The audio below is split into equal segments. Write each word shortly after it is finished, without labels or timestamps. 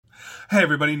Hey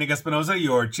everybody, Nick Espinosa,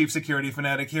 your Chief Security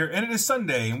Fanatic here, and it is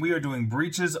Sunday, and we are doing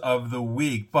Breaches of the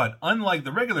Week. But unlike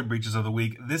the regular Breaches of the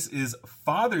Week, this is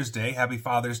Father's Day. Happy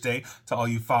Father's Day to all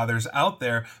you fathers out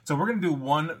there. So we're going to do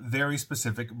one very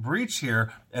specific breach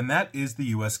here, and that is the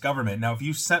U.S. government. Now, if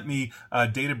you sent me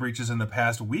data breaches in the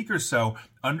past week or so,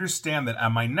 understand that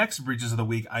on my next Breaches of the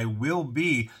Week, I will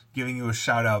be giving you a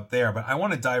shout out there, but I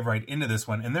want to dive right into this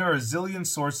one. And there are a zillion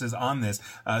sources on this.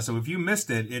 So if you missed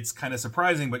it, it's kind of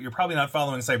surprising, but you're probably not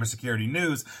following cybersecurity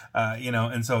news,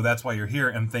 and so that's why you're here.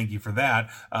 And thank you for that.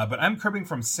 But I'm cribbing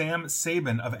from Sam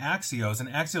Sabin of Axios, and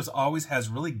Axios always has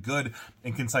really good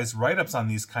and concise write-ups on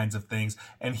these kinds of things.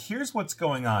 And here's what's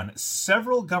going on.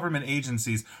 Several government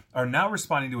agencies are now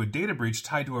responding to a data breach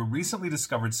tied to a recently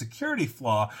discovered security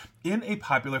flaw in a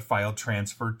popular file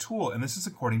transfer tool. And this is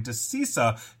according to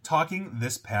CISA talking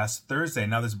this past Thursday.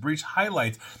 Now, this breach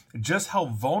highlights just how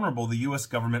vulnerable the U.S.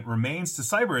 government remains to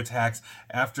cyber attacks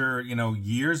after,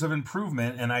 years of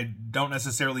improvement. And I don't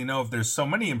necessarily know if there's so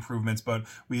many improvements, but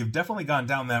we have definitely gone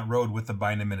down that road with the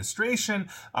Biden administration.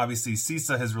 Obviously,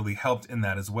 CISA has really helped in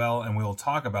that as well. And we'll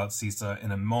talk about CISA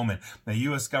in a moment. Now,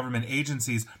 U.S. government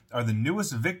agencies are the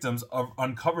newest victims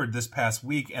uncovered this past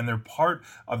week, and they're part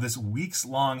of this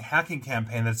weeks-long hacking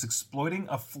campaign that's exploiting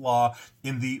a flaw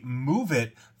in the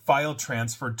MOVEit file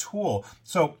transfer tool.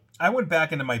 So I went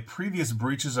back into my previous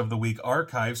Breaches of the Week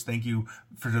archives, thank you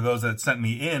for those that sent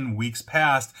me in weeks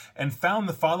past, and found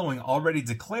the following already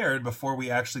declared before we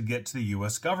actually get to the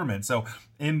U.S. government. So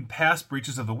in past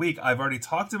Breaches of the Week, I've already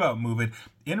talked about MOVEit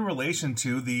in relation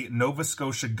to the Nova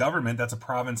Scotia government, that's a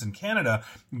province in Canada,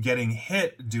 getting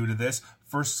hit due to this.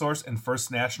 First Source and First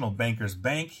National Bankers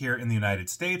Bank here in the United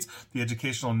States, the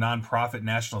educational nonprofit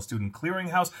National Student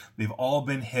Clearinghouse, they've all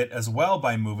been hit as well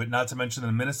by MOVEit, not to mention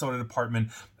the Minnesota Department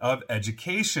of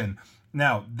Education.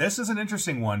 Now, this is an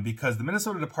interesting one because the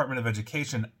Minnesota Department of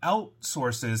Education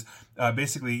outsources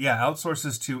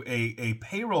to a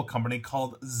payroll company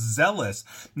called Zealous.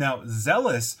 Now,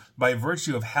 Zealous, by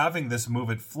virtue of having this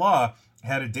MOVEit flaw,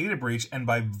 had a data breach, and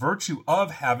by virtue of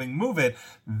having MOVEit,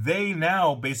 they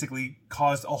now basically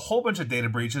caused a whole bunch of data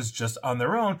breaches just on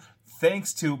their own,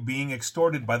 thanks to being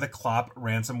extorted by the Clop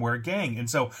ransomware gang. And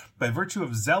so, by virtue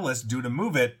of Zealous, due to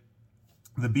MOVEit,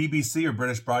 the BBC, or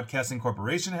British Broadcasting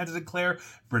Corporation, had to declare,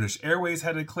 British Airways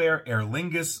had to declare, Aer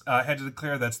Lingus had to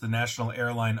declare, that's the national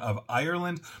airline of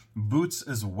Ireland, Boots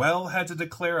as well had to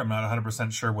declare. I'm not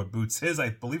 100% sure what Boots is. I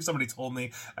believe somebody told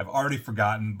me. I've already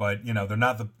forgotten, but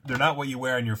they're not what you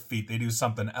wear on your feet. They do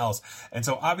something else. And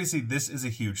so obviously this is a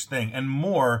huge thing, and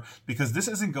more because this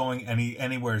isn't going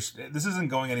anywhere. This isn't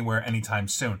going anywhere anytime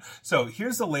soon. So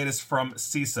here's the latest from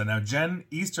CISA. Now, Jen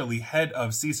Easterly, head of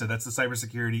CISA, that's the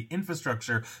Cybersecurity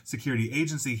Infrastructure Security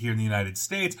Agency here in the United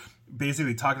States,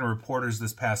 basically talking to reporters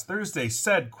this past Thursday,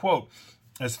 said, quote,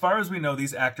 "As far as we know,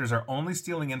 these actors are only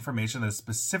stealing information that is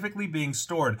specifically being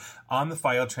stored on the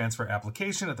file transfer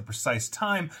application at the precise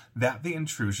time that the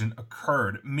intrusion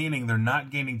occurred," meaning they're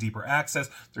not gaining deeper access.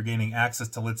 They're gaining access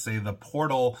to, let's say, the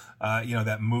portal,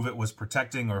 that MOVEit was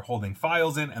protecting or holding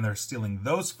files in, and they're stealing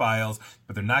those files,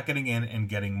 but they're not getting in and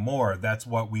getting more. That's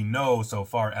what we know so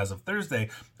far as of Thursday,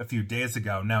 a few days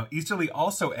ago. Now, Easterly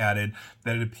also added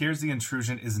that it appears the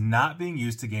intrusion is not being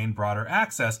used to gain broader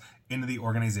access into the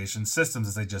organization's systems,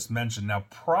 as I just mentioned. Now,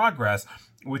 Progress,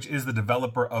 which is the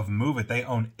developer of MOVEit, they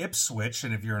own Ipswitch,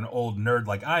 and if you're an old nerd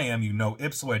like I am, you know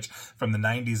Ipswitch from the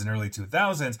 90s and early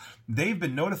 2000s. They've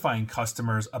been notifying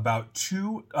customers about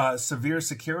two severe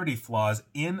security flaws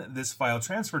in this file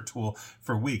transfer tool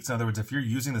for weeks. In other words, if you're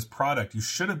using this product, you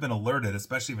should have been alerted,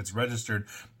 especially if it's registered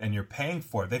and you're paying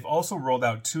for it. They've also rolled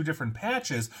out 2 different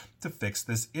patches to fix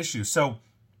this issue. So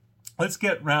let's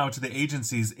get now to the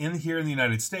agencies here in the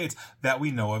United States that we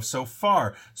know of so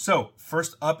far. So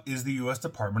first up is the U.S.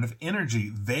 Department of Energy.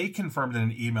 They confirmed in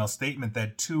an email statement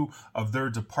that 2 of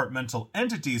their departmental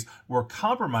entities were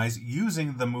compromised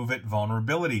using the MOVEit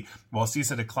vulnerability. While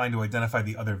CISA declined to identify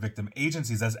the other victim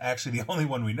agencies, that's actually the only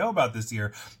one we know about this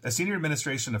year, a senior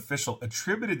administration official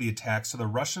attributed the attacks to the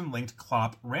Russian-linked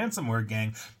Clop ransomware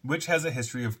gang, which has a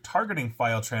history of targeting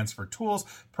file transfer tools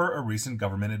per a recent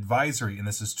government advisory. And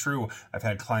this is true. I've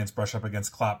had clients brush up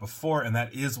against Clop before, and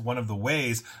that is one of the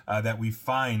ways that we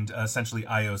find essentially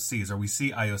IOCs, or we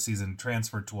see IOCs in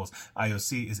transfer tools.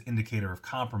 IOC is indicator of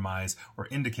compromise, or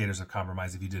indicators of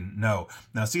compromise if you didn't know.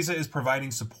 Now, CISA is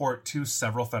providing support to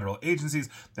several federal agencies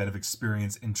that have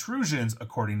experienced intrusions,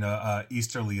 according to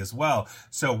Easterly as well.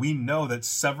 So we know that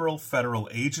several federal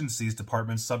agencies,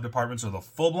 departments, subdepartments, or the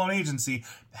full-blown agency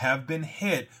have been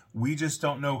hit We just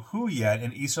don't know who yet.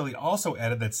 And Easterly also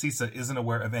added that CISA isn't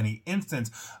aware of any instance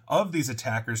of these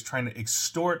attackers trying to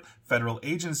extort federal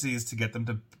agencies to get them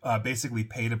to basically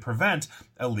pay to prevent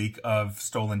a leak of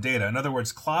stolen data. In other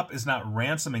words, CLOP is not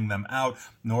ransoming them out,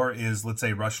 nor is, let's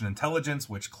say, Russian intelligence,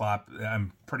 which CLOP,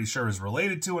 I'm pretty sure, is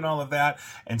related to and all of that.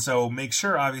 And so make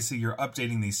sure, obviously, you're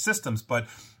updating these systems. But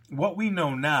what we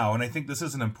know now, and I think this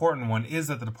is an important one, is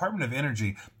that the Department of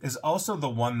Energy is also the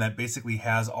one that basically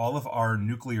has all of our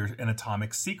nuclear and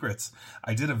atomic secrets.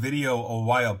 I did a video a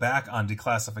while back on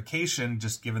declassification,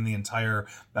 just given the entire,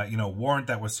 warrant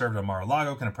that was served on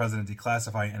Mar-a-Lago. Can a president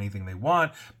declassify anything they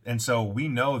want? And so we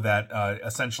know that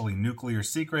essentially nuclear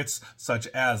secrets, such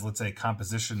as, let's say,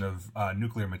 composition of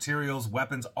nuclear materials,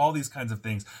 weapons, all these kinds of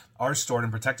things are stored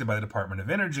and protected by the Department of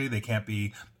Energy. They can't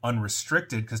be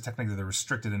unrestricted because technically they're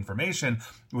restricted information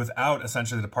without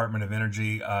essentially the Department of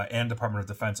Energy and Department of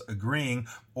Defense agreeing,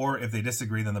 or if they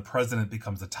disagree, then the president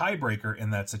becomes the tiebreaker in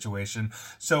that situation.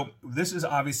 So this is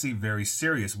obviously very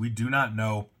serious. We do not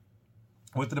know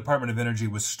what the Department of Energy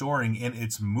was storing in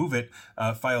its MoveIt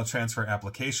file transfer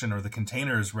application, or the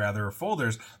containers, rather, or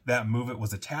folders that MoveIt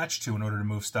was attached to in order to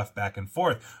move stuff back and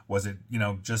forth. Was it,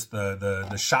 just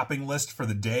the shopping list for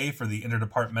the day for the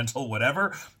interdepartmental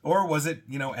whatever? Or was it,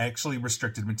 actually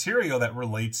restricted material that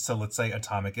relates to, let's say,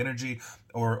 atomic energy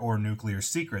or nuclear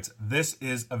secrets? This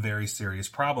is a very serious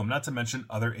problem, not to mention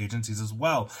other agencies as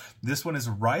well. This one is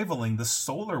rivaling the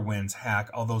SolarWinds hack,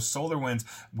 although SolarWinds,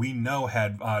 we know,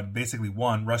 had basically,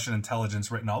 one, Russian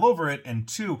intelligence written all over it, and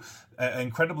two,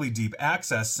 incredibly deep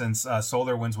access, since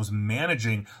SolarWinds was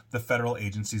managing the federal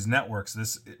agencies' networks.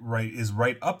 This is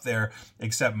right up there,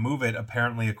 except MoveIt,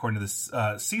 apparently, according to the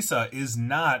CISA, is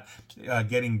not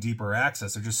getting deeper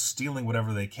access. They're just stealing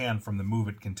whatever they can from the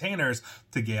MoveIt containers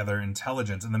to gather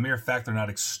intelligence. And the mere fact they're not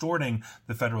extorting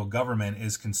the federal government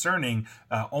is concerning,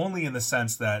 only in the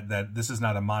sense that this is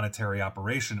not a monetary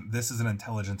operation. This is an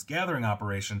intelligence gathering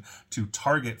operation to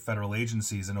target federal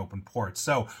agencies and open ports.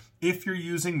 So if you're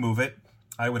using MoveIt,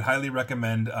 I would highly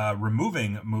recommend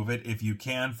removing MoveIt if you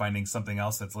can, finding something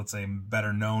else that's, let's say,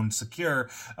 better known, secure,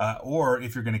 or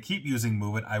if you're going to keep using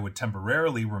MoveIt, I would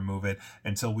temporarily remove it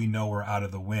until we know we're out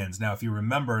of the winds. Now, if you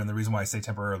remember, and the reason why I say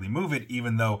temporarily move it,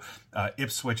 even though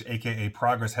Ipswitch, aka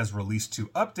Progress, has released 2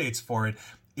 updates for it,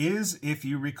 is, if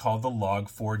you recall, the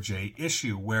Log4j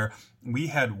issue, where we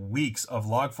had weeks of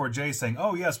Log4j saying,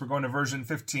 oh yes, we're going to version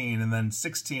 15, and then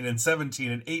 16 and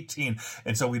 17 and 18,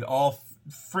 and so we'd all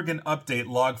friggin' update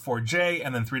Log4j,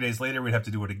 and then 3 days later we'd have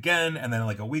to do it again, and then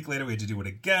like a week later we had to do it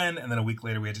again, and then a week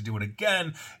later we had to do it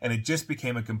again, and it just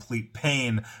became a complete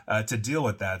pain to deal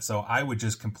with that. So I would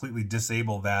just completely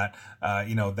disable that,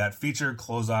 that feature,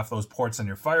 close off those ports on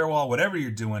your firewall, whatever you're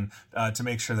doing to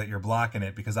make sure that you're blocking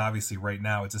it, because obviously right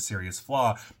now it's a serious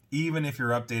flaw. Even if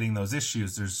you're updating those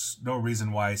issues, there's no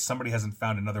reason why somebody hasn't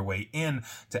found another way in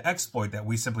to exploit that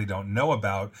we simply don't know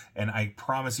about. And I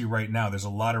promise you right now, there's a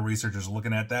lot of researchers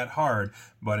looking at that hard,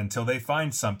 but until they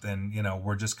find something,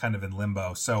 we're just kind of in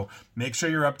limbo. So make sure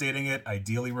you're updating it,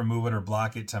 ideally remove it or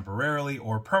block it temporarily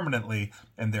or permanently,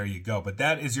 and there you go. But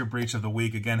that is your breach of the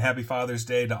week. Again, happy Father's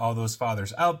Day to all those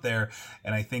fathers out there.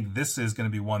 And I think this is going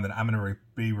to be one that I'm going to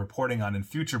be reporting on in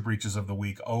future breaches of the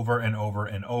week over and over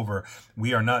and over.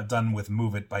 We are not done with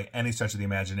MoveIt by any stretch of the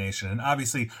imagination. And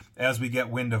obviously, as we get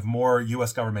wind of more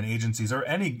U.S. government agencies or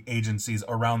any agencies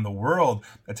around the world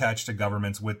attached to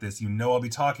governments with this, I'll be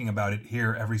talking about it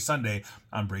here every Sunday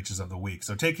on Breaches of the Week.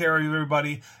 So take care of you,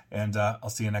 everybody, and I'll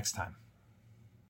see you next time.